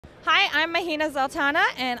Hi, I'm Mahina Zaltana,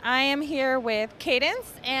 and I am here with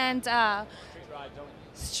Cadence and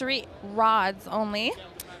Street Rods Only.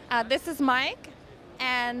 This is Mike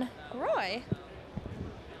and Roy.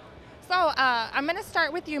 So I'm going to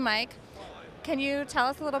start with you, Mike. Can you tell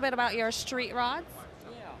us a little bit about your street rods?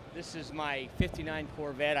 This is my '59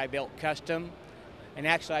 Corvette I built custom, and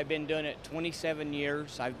actually I've been doing it 27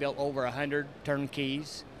 years. I've built over 100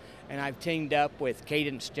 turnkeys, and I've teamed up with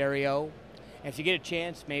Cadence Stereo. And if you get a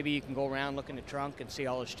chance, maybe you can go around, look in the trunk, and see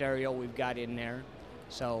all the stereo we've got in there.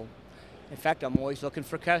 So, in fact, I'm always looking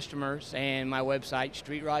for customers, and my website,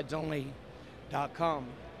 streetrodsonly.com.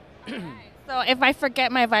 So if I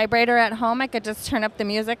forget my vibrator at home, I could just turn up the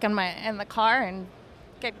music in the car and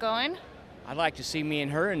get going? I'd like to see me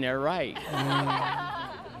and her in there, right?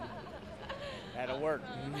 That'll work.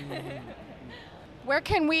 Where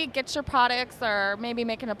can we get your products or maybe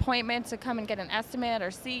make an appointment to come and get an estimate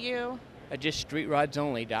or see you? Just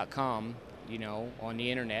streetrodsonly.com, on the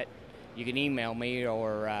internet. You can email me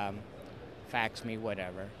or fax me,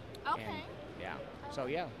 whatever. Okay. And, so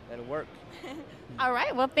that'll work. All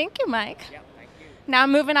right, well, thank you, Mike. Yeah, thank you. Now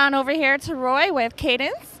moving on over here to Roy with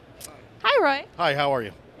Cadence. Hi, Roy. Hi, how are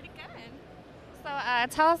you? Pretty good. So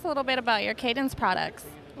tell us a little bit about your Cadence products.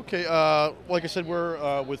 Okay, like I said,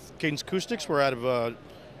 we're with Cadence Acoustics. We're out of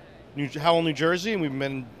Howell, New Jersey, and we've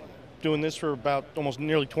been doing this for about almost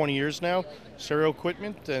nearly 20 years now. Stereo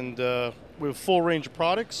equipment, and we have a full range of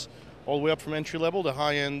products, all the way up from entry level to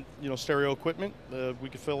high-end, stereo equipment. We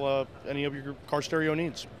can fill any of your car stereo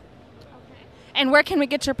needs. Okay. And where can we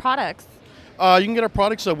get your products? You can get our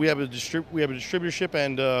products. We have a distributorship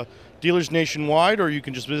and dealers nationwide, or you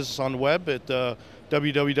can just visit us on the web at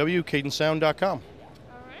www.cadencesound.com.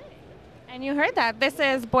 And you heard that. This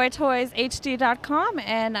is boytoyshd.com,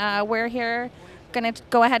 and we're here going to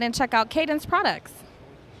go ahead and check out Cadence products.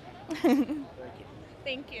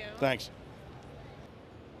 Thank you. Thanks.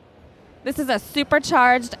 This is a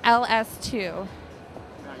supercharged LS2. Now,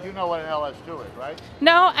 you know what an LS2 is, right?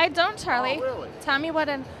 No, I don't, Charlie. Oh, really? Tell me what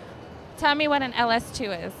an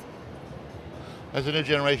LS2 is. That's a new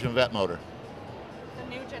generation vet motor. The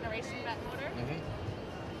new generation vet motor? Mm-hmm.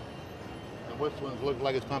 This one looks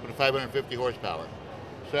like it's pumping 550 horsepower.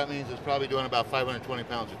 So that means it's probably doing about 520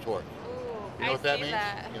 pounds of torque. Ooh, You know what that means?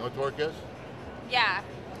 You know what torque is? Yeah.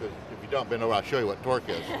 'Cause if you don't, Ben, I'll show you what torque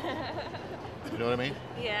is. You know what I mean?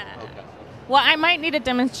 Yeah. Okay. Well, I might need a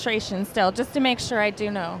demonstration still, just to make sure I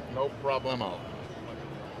do know. No problemo.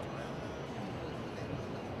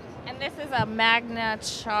 And this is a Magna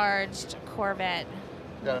charged Corvette.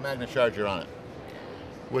 It's got a Magna charger on it,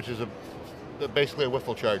 which is basically a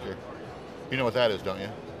wiffle charger. You know what that is, don't you?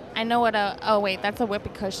 I know what oh wait, that's a whoopee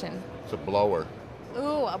cushion. It's a blower.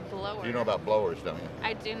 Ooh, a blower. You know about blowers, don't you?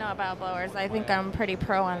 I do know about blowers. I think I'm pretty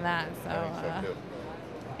pro on that. So, I think so too.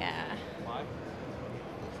 Yeah.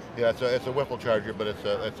 Yeah, it's a wiffle charger, but it's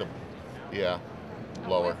a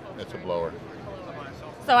blower. It's a blower.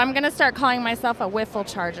 So I'm gonna start calling myself a wiffle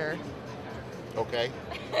charger. Okay.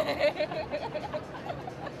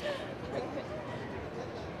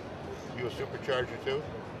 You a supercharger too?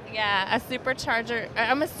 Yeah, a supercharger.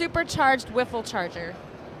 I'm a supercharged wiffle charger.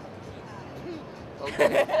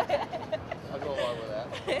 Okay.